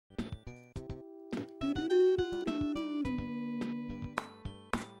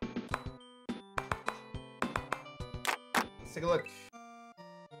Let's take a look.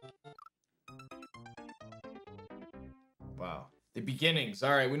 Wow. The beginnings.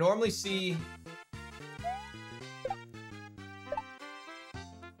 All right, we normally see...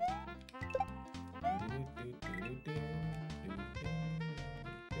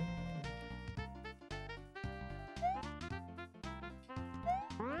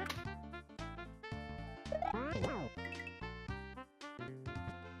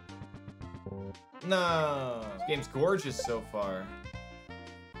 No. This game's gorgeous so far.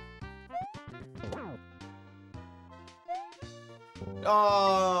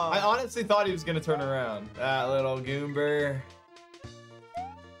 Oh, I honestly thought he was gonna turn around. That little Goomber.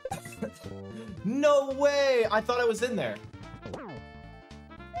 No way! I thought I was in there.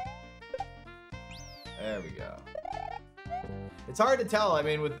 There we go. It's hard to tell. I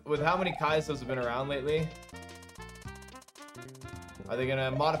mean, with how many Kaisos have been around lately. Are they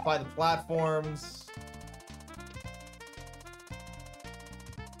gonna modify the platforms?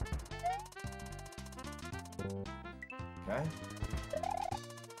 Okay.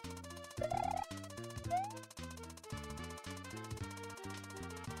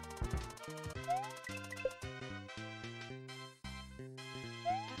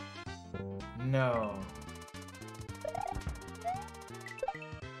 No.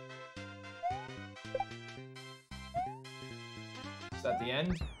 Is that the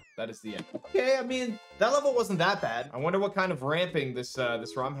end? That is the end. Okay, I mean, that level wasn't that bad. I wonder what kind of ramping this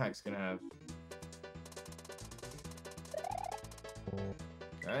ROM hack's gonna have.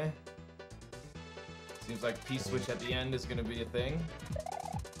 Okay. Seems like P-switch at the end is gonna be a thing.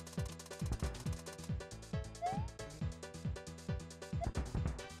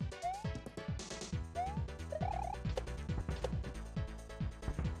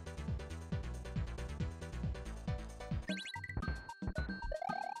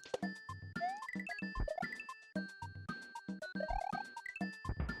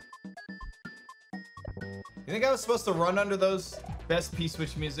 You think I was supposed to run under those best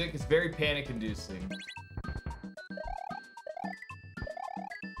P-switch music? It's very panic-inducing.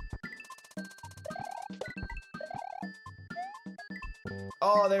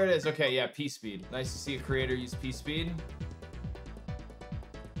 Oh, there it is. Okay, yeah, P-speed. Nice to see a creator use P-speed.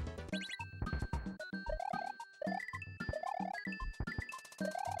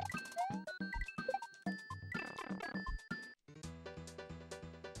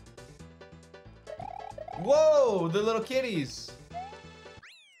 Whoa, the little kitties.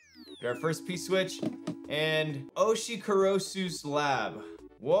 Our first P-switch and Oshikurosu's lab.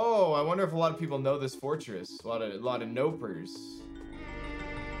 Whoa, I wonder if a lot of people know this fortress. A lot of nopers.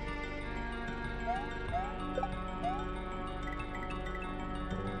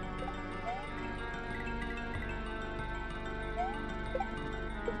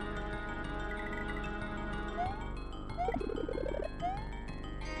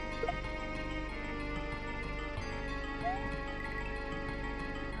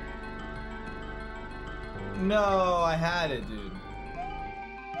 No, I had it, dude.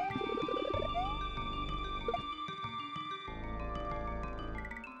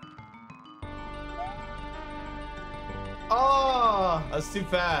 Oh, that's too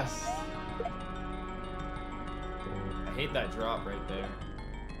fast. I hate that drop right there.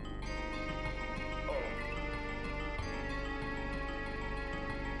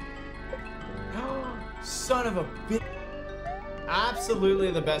 Oh. Son of a bitch.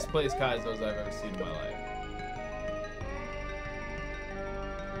 Absolutely the best place Kaizo's I've ever seen in my life.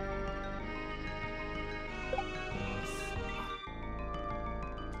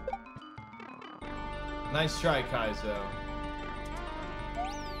 Nice try, Kaizo.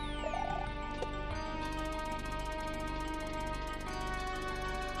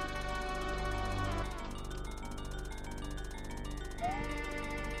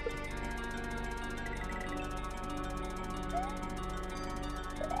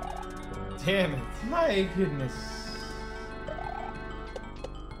 Damn it. My goodness.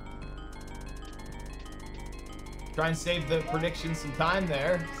 Try and save the prediction some time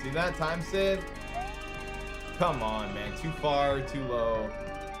there. See that? Time save? Come on, man. Too far, too low.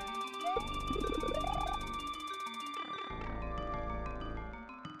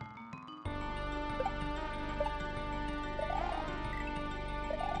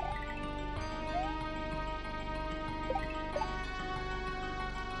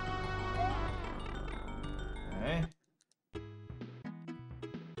 Okay.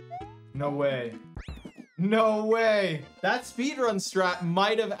 No way. No way. That speedrun strat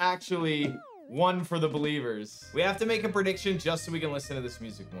might have actually won for the believers. We have to make a prediction just so we can listen to this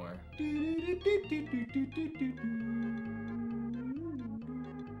music more.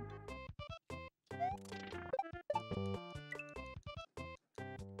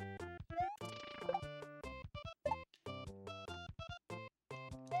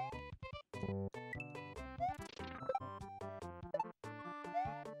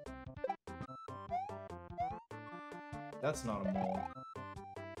 That's not a mole.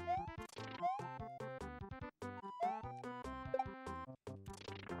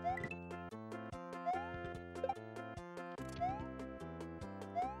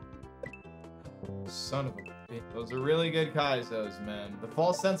 Son of a bitch. Those are really good Kaizos, man. The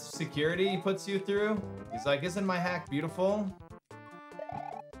false sense of security he puts you through. He's like, isn't my hack beautiful?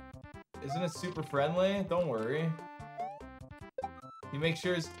 Isn't it super friendly? Don't worry. He makes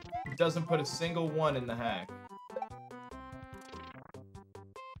sure he doesn't put a single one in the hack.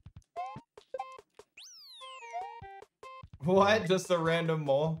 What? Just a random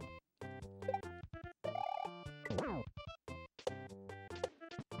mole?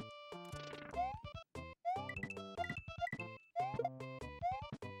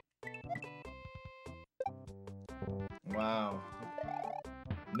 Wow.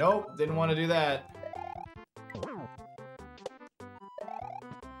 Nope, didn't want to do that.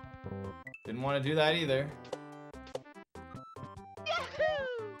 Didn't want to do that either.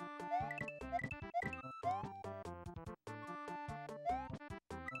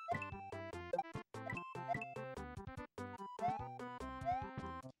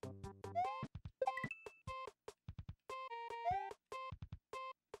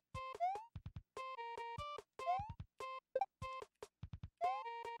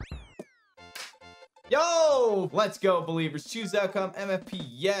 Yo! Let's go, believers. Choose outcome. MFP,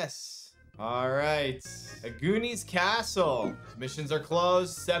 yes. All right. Aguni's castle. Missions are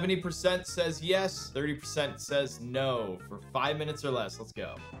closed. 70% says yes. 30% says no for 5 minutes or less. Let's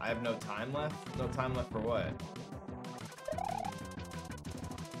go. I have no time left. No time left for what?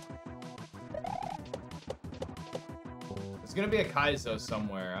 There's gonna be a Kaizo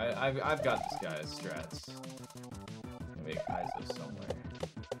somewhere. I've got this guy's strats. There's gonna be a Kaizo somewhere.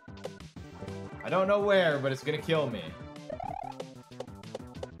 I don't know where, but it's gonna kill me.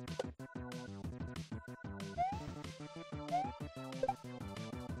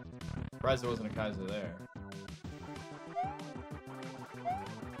 Surprised there wasn't a Kaiser there.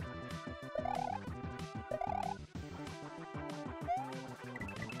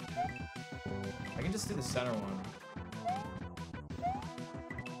 I can just do the center one.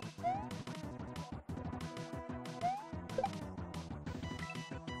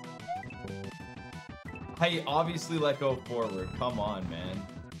 I obviously let go forward. Come on, man.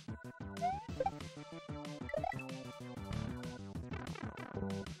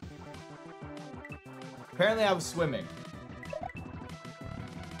 Apparently I was swimming.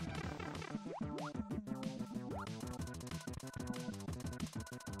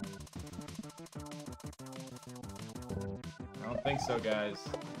 I don't think so, guys.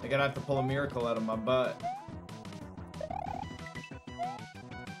 I gotta have to pull a miracle out of my butt.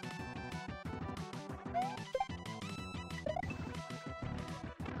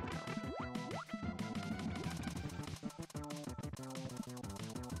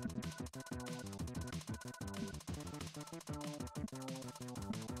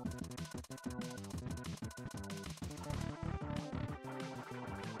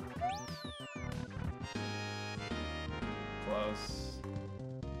 Close.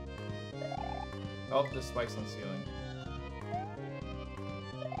 Oh, there's spikes on the ceiling.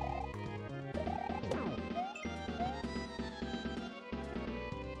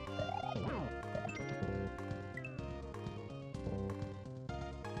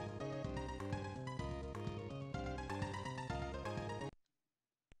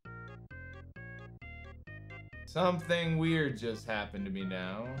 Something weird just happened to me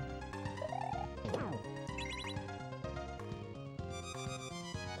now.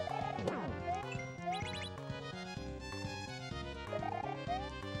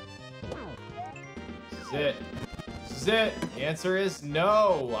 This is it. This is it. The answer is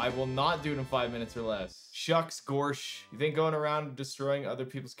no. I will not do it in 5 minutes or less. Shucks, Gorsh. You think going around destroying other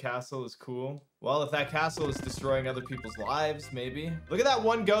people's castle is cool? Well, if that castle is destroying other people's lives, maybe. Look at that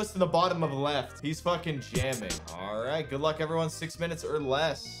one ghost in the bottom of the left. He's fucking jamming. All right, good luck, everyone. 6 minutes or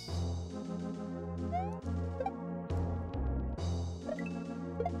less.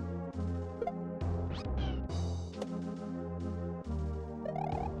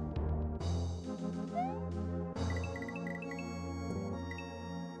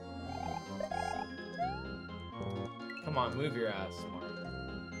 Come on, move your ass, Mark.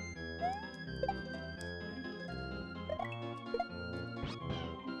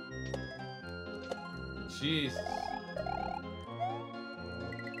 Jesus.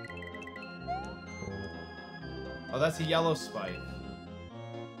 Oh, that's a yellow spike.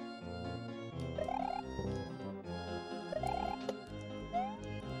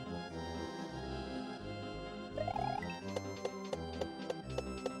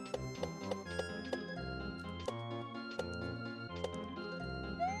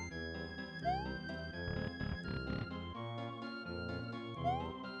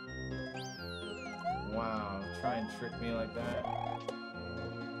 try and trick me like that.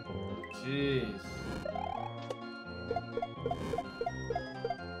 Jeez.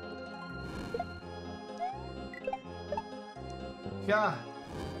 God.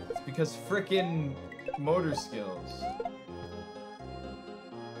 It's because frickin' motor skills.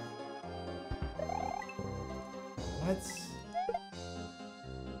 What?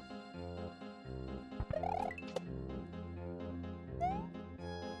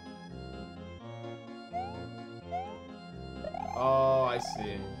 Oh, I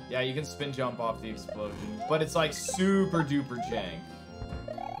see. Yeah, you can spin jump off the explosion, but it's like super duper jank.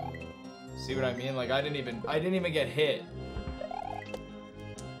 See what I mean? Like I didn't even get hit.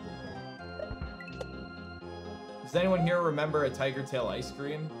 Does anyone here remember a Tiger Tail ice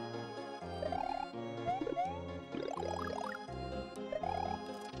cream?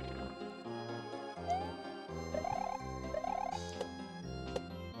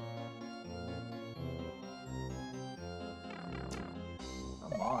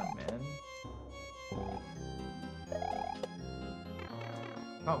 Come on, man.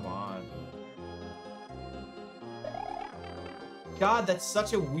 Come on. God, that's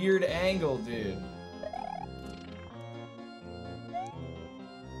such a weird angle, dude.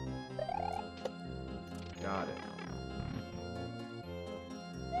 Got it.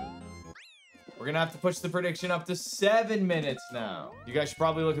 We're gonna have to push the prediction up to 7 minutes now. You guys should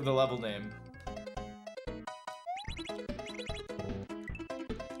probably look at the level name.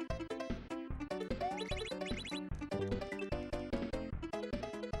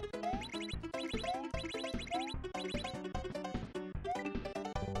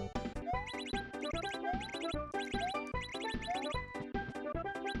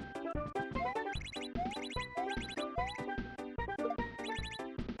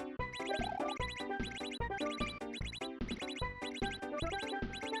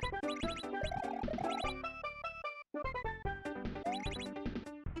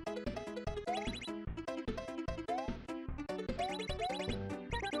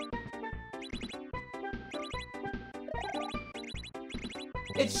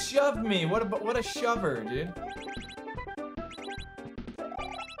 It shoved me. What a shover, dude.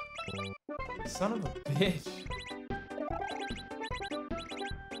 Son of a bitch.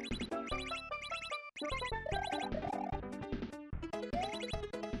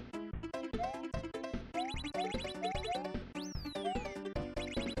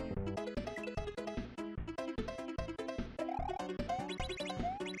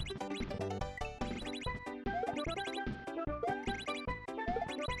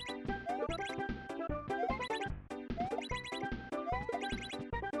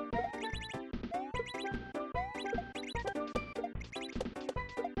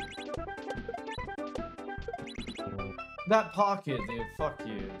 That pocket, dude. Fuck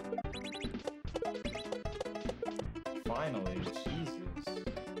you. Finally, Jesus.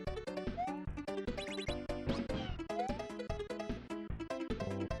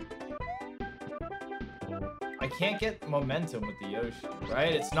 I can't get momentum with the Yoshi,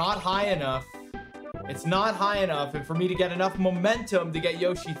 right? It's not high enough. It's not high enough, and for me to get enough momentum to get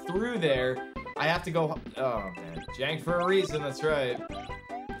Yoshi through there, I have to go... Oh, man. Jank for a reason, that's right.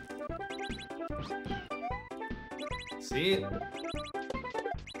 See?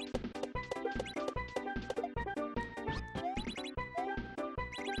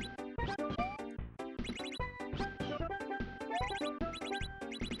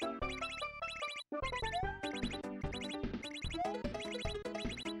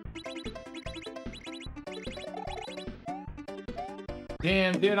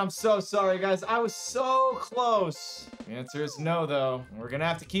 Damn, dude, I'm so sorry, guys. I was so close. The answer is no, though. We're gonna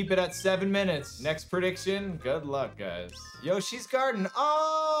have to keep it at 7 minutes. Next prediction, good luck, guys. Yoshi's Garden.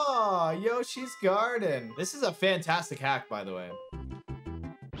 Oh, Yoshi's Garden. This is a fantastic hack, by the way.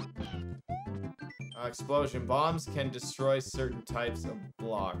 Explosion bombs can destroy certain types of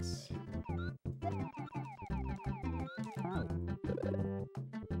blocks.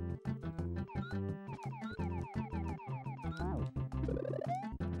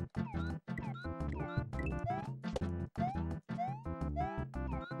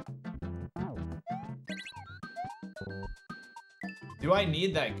 Do I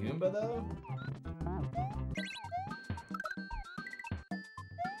need that Goomba, though?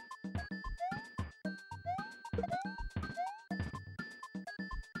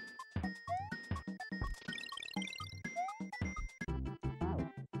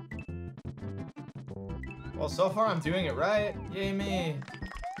 Well, so far I'm doing it right. Yay me.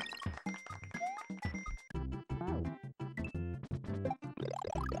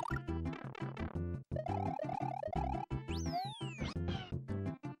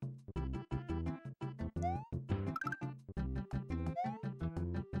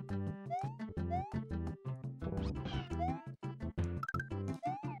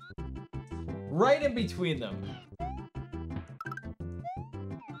 Right in between them.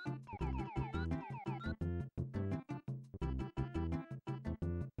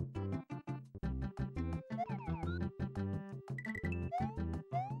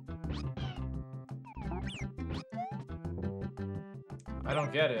 I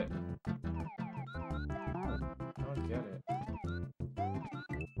don't get it. I don't get it.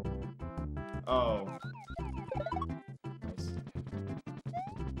 Oh. I see.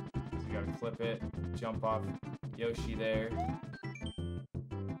 So you gotta flip it, jump off Yoshi there.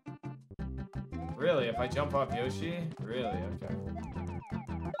 Really? If I jump off Yoshi? Really? Okay.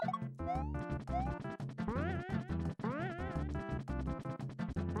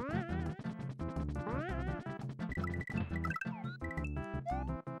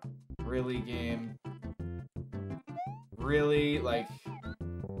 Really, game? Really? Like,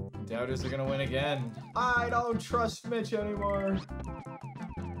 doubters are gonna win again. I don't trust Mitch anymore.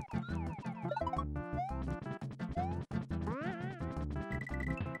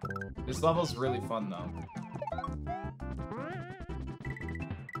 This level's really fun, though.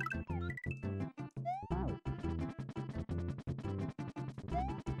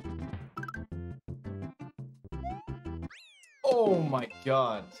 Oh my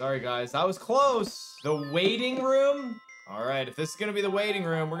god. Sorry, guys. That was close. The waiting room? All right, if this is gonna be the waiting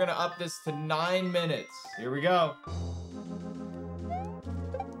room, we're gonna up this to 9 minutes. Here we go.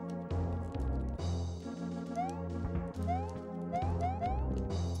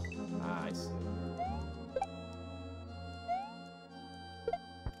 Ah, I see.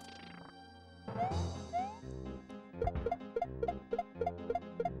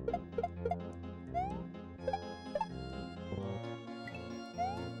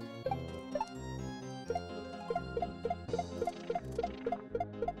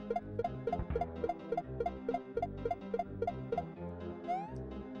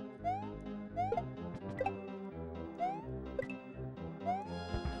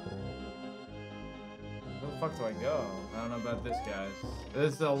 Where the fuck do I go? I don't know about this, guys.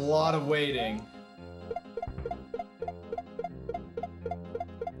 This is a lot of waiting.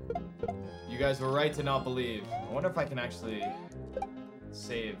 You guys were right to not believe. I wonder if I can actually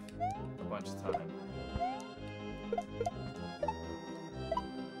save a bunch of time.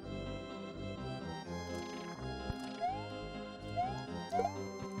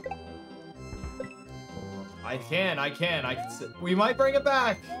 I can. We might bring it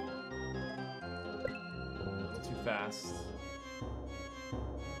back. A little too fast.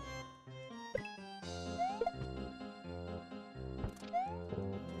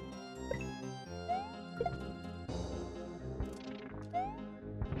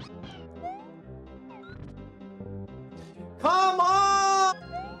 Come on!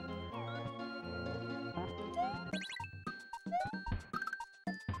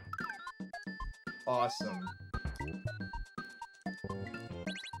 Awesome.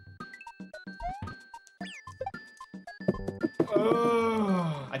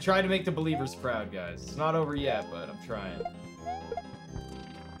 Ugh. I tried to make the believers proud, guys. It's not over yet, but I'm trying.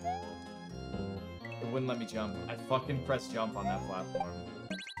 It wouldn't let me jump. I fucking pressed jump on that platform.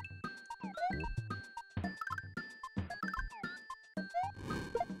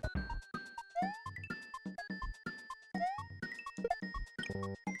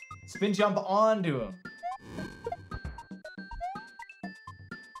 Spin jump onto him.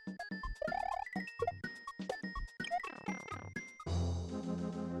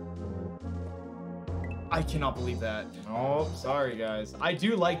 I cannot believe that. Oh, sorry, guys. I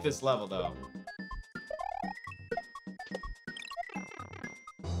do like this level, though.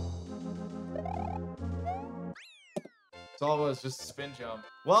 It's all it was, just a spin jump.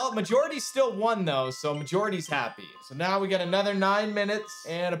 Well, majority still won, though, so majority's happy. So now we got another 9 minutes,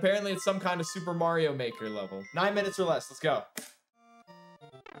 and apparently it's some kind of Super Mario Maker level. 9 minutes or less. Let's go.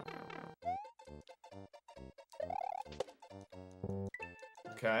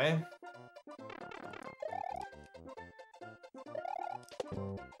 Okay.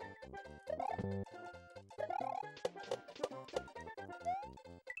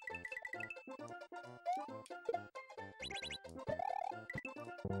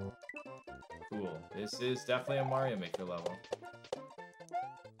 Cool. This is definitely a Mario Maker level.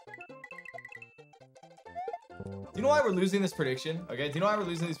 Do you know why we're losing this prediction? Okay, do you know why we're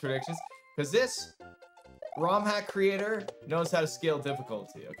losing these predictions? Because this ROM hack creator knows how to scale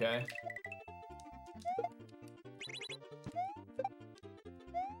difficulty, okay?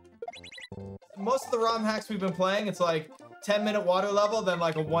 Most of the ROM hacks we've been playing, it's like 10-minute water level, then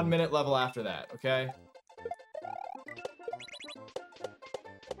like a 1-minute level after that, okay?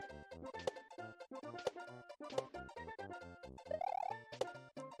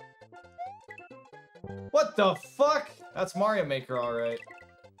 What the fuck? That's Mario Maker, all right.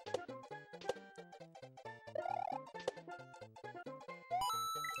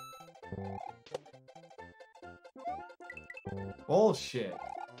 Bullshit.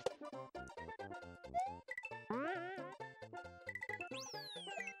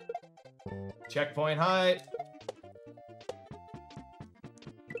 Checkpoint height.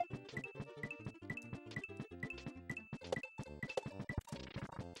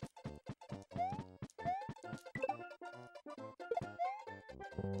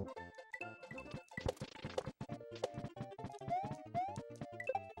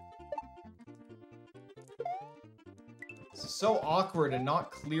 It's so awkward and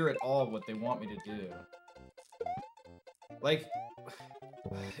not clear at all what they want me to do. Like,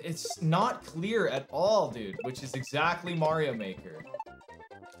 it's not clear at all, dude, which is exactly Mario Maker.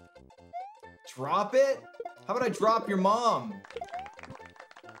 Drop it? How about I drop your mom?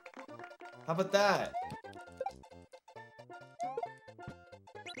 How about that?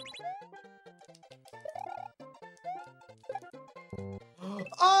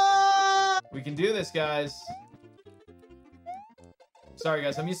 Oh! We can do this, guys. Sorry,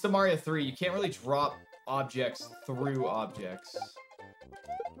 guys, I'm used to Mario 3. You can't really drop objects through objects.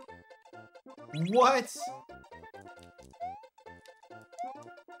 What?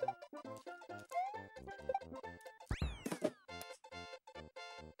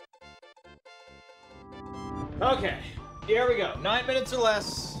 Okay, here we go. 9 minutes or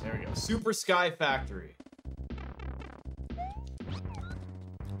less. There we go. Super Sky Factory.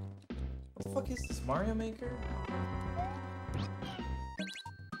 What the fuck is this, Mario Maker?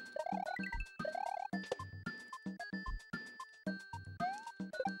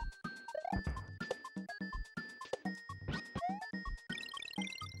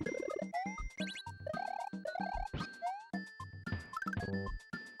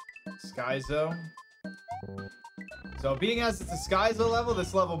 Skyzo. So being as it's a Skyzo level,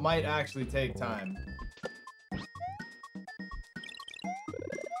 this level might actually take time.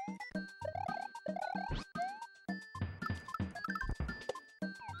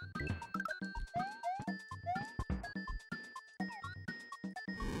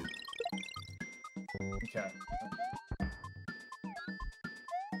 Okay.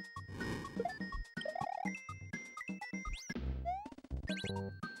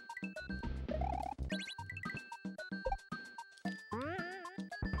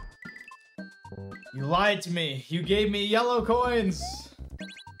 You lied to me. You gave me yellow coins.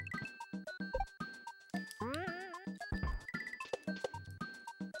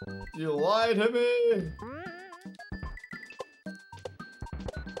 You lied to me.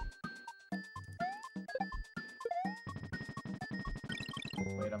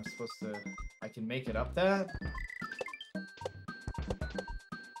 Wait, I'm supposed to... I can make it up that?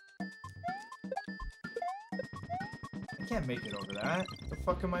 I can't make it over that. What the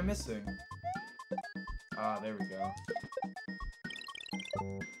fuck am I missing? Ah, there we go.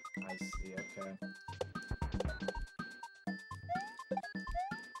 I see, okay.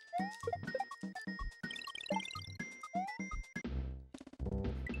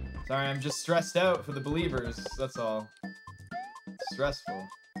 Sorry, I'm just stressed out for the believers, that's all. It's stressful.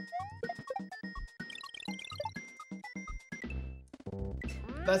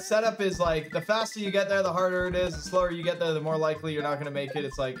 That setup is like, the faster you get there, the harder it is. The slower you get there, the more likely you're not gonna make it.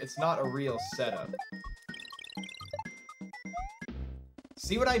 It's like, it's not a real setup.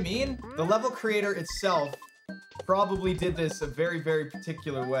 See what I mean? The level creator itself probably did this a very, very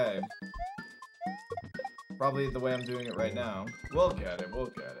particular way. Probably the way I'm doing it right now. We'll get it, we'll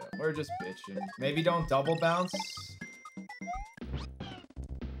get it. We're just bitching. Maybe don't double bounce.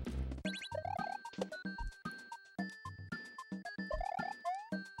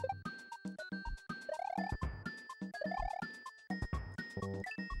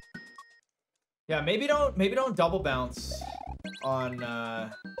 Yeah, maybe don't double bounce on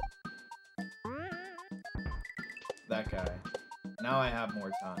that guy. Now I have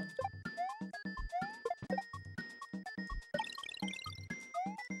more time.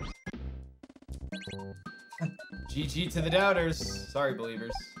 GG to the doubters. Sorry,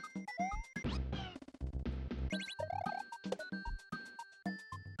 believers.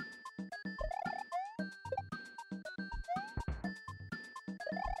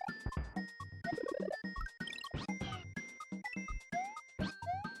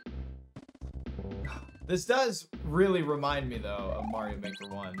 This does really remind me, though, of Mario Maker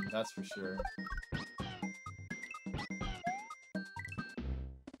 1. That's for sure.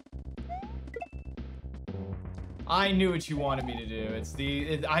 I knew what you wanted me to do.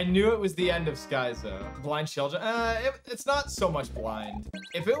 I knew it was the end of Skyzo. Blind Shell Jump. It's not so much blind.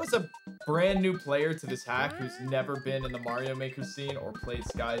 If it was a brand new player to this hack who's never been in the Mario Maker scene or played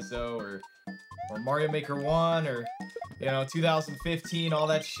Skyzo or Mario Maker 1 or, you know, 2015, all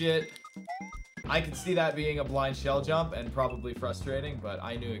that shit, I could see that being a blind shell jump and probably frustrating, but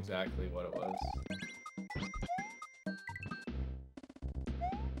I knew exactly what it was.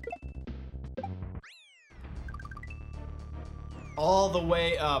 All the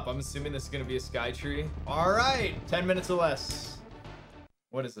way up. I'm assuming this is going to be a sky tree. All right, 10 minutes or less.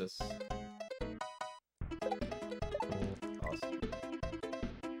 What is this? Awesome.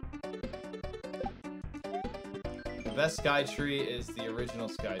 The best sky tree is the original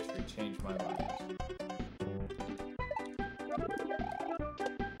sky tree. Change my mind.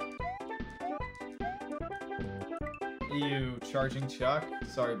 Ew, charging Chuck?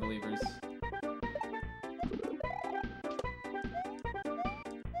 Sorry, believers.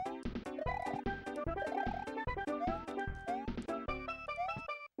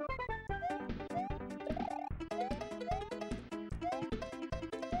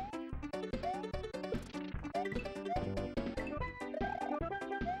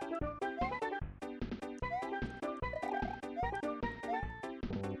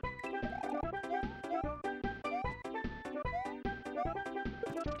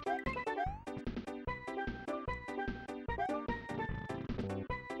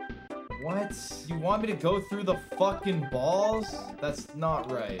 What? You want me to go through the fucking balls? That's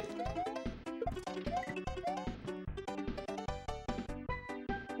not right.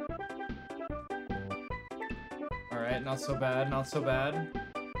 Alright, not so bad, not so bad.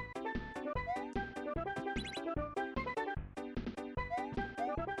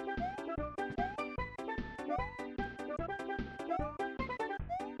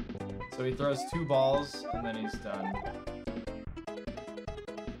 So he throws 2 balls, and then he's done.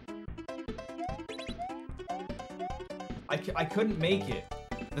 I couldn't make it.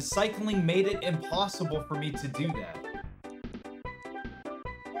 The cycling made it impossible for me to do that.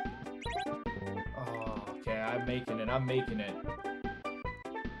 Oh, okay, I'm making it, I'm making it.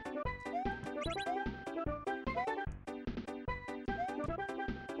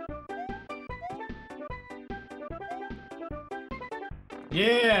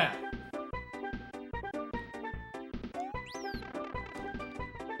 Yeah!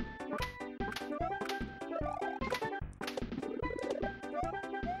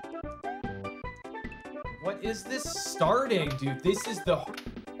 What is this starting, dude? This is the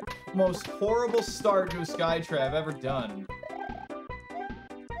most horrible start to a Skytree I've ever done.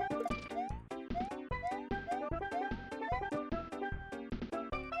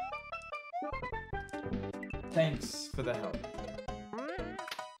 Thanks for the help.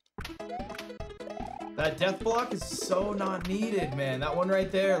 That death block is so not needed, man. That one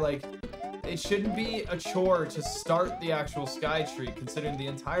right there, like, it shouldn't be a chore to start the actual Skytree, considering the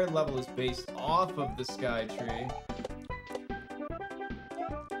entire level is based off of the Skytree.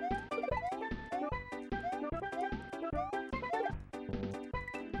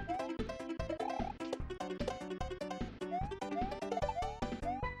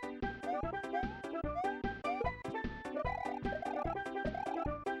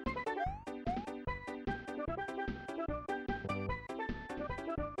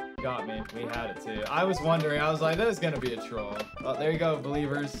 Got me. We had it too. I was wondering. I was like, "This is gonna be a troll." Oh, there you go,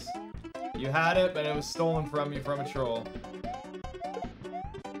 believers. You had it, but it was stolen from you from a troll.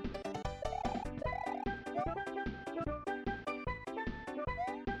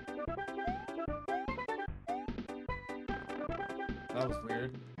 That was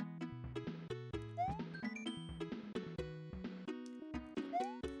weird.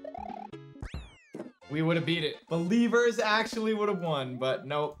 We would have beat it. Believers actually would have won, but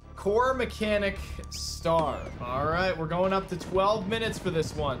nope. Core mechanic star. All right, we're going up to 12 minutes for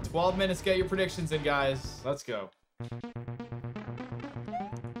this one. 12 minutes, get your predictions in, guys. Let's go.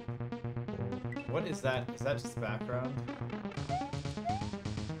 What is that? Is that just background?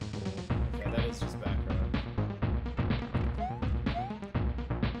 Okay, that is just background.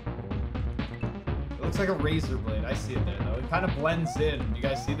 It looks like a razor blade. I see it there, though. It kind of blends in. You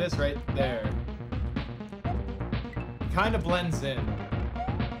guys see this right there? It kind of blends in.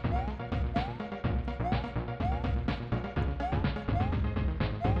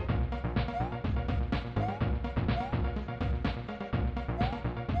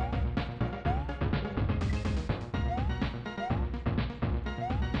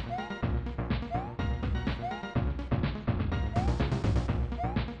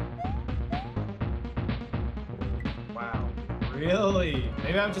 Really?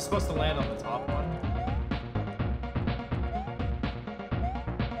 Maybe I'm just supposed to land on the top one.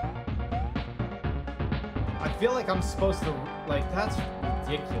 I feel like I'm supposed to, like, that's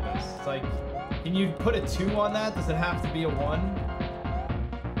ridiculous. It's like, can you put a 2 on that? Does it have to be a 1?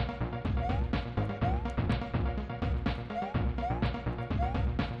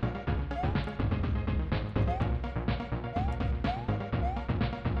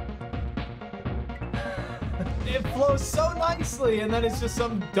 It flows so nicely, and then it's just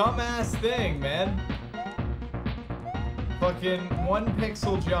some dumbass thing, man. Fucking 1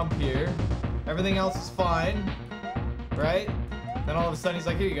 pixel jump here. Everything else is fine, right? Then all of a sudden he's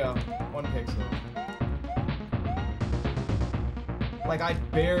like, here you go, 1 pixel. Like, I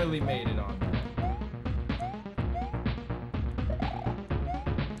barely made it on that.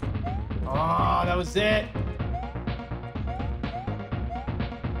 Oh, that was it.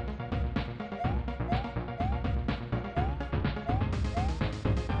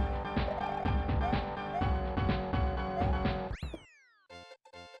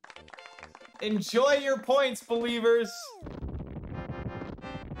 Enjoy your points, believers.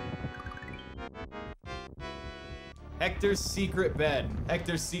 Hector's Secret Bed.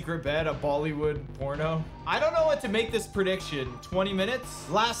 Hector's Secret Bed, a Bollywood porno. I don't know what to make this prediction. 20 minutes?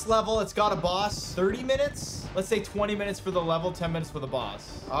 Last level, it's got a boss. 30 minutes? Let's say 20 minutes for the level, 10 minutes for the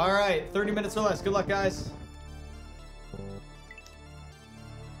boss. All right, 30 minutes or less. Good luck, guys.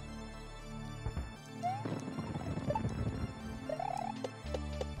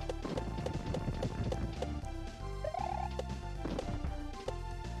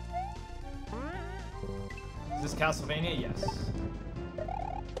 Is this Castlevania? Yes.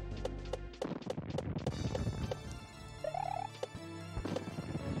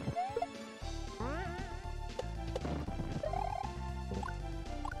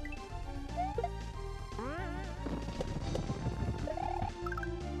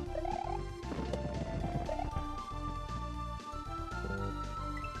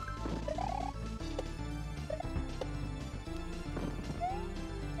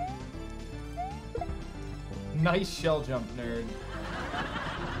 Nice shell jump, nerd.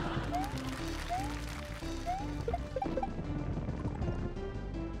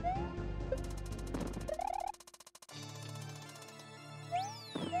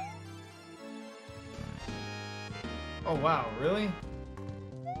 Oh, wow, really?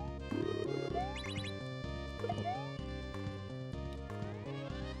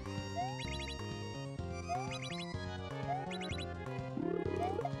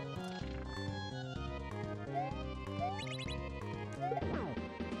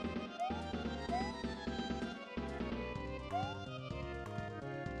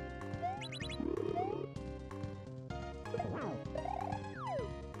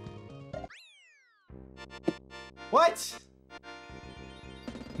 What?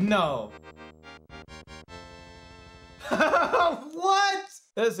 No. What?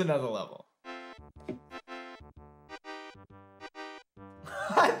 There's another level.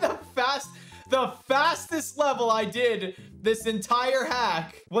 The fastest level I did this entire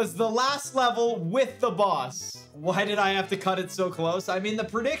hack was the last level with the boss. Why did I have to cut it so close? I mean, the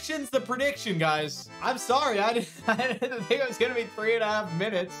prediction's the prediction, guys. I'm sorry, I didn't think it was gonna be 3.5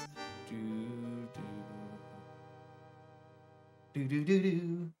 minutes. Do, do, do, do,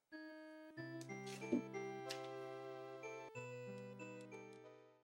 do.